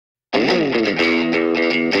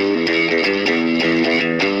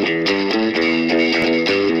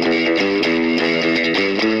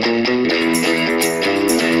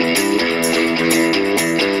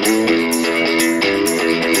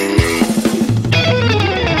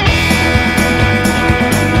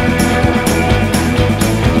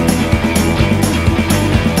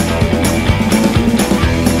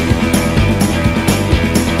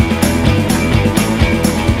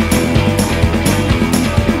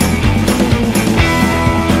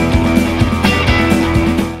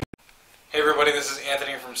This is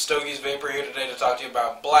Anthony from Stogies Vapor here today to talk to you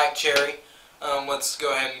about black cherry. Let's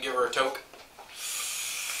go ahead and give her a toke.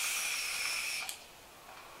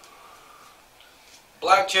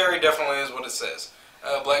 Black cherry definitely is what it says.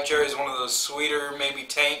 Black cherry is one of those sweeter, maybe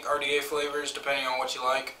tank RDA flavors, depending on what you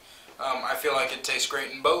like. I feel like it tastes great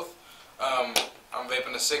in both. I'm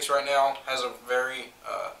vaping a 6 right now. Has a very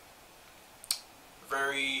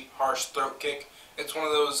harsh throat kick. It's one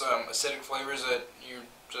of those acidic flavors that you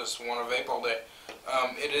just want to vape all day.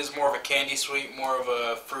 It is more of a candy sweet, more of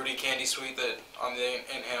a fruity candy sweet that on the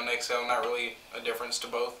inhale and exhale, not really a difference to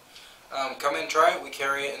both. Come in and try it. We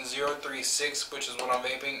carry it in 036, which is what I'm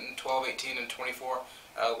vaping, and 12, 18, and 24.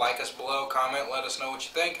 Like us below, comment, let us know what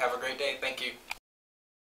you think. Have a great day. Thank you.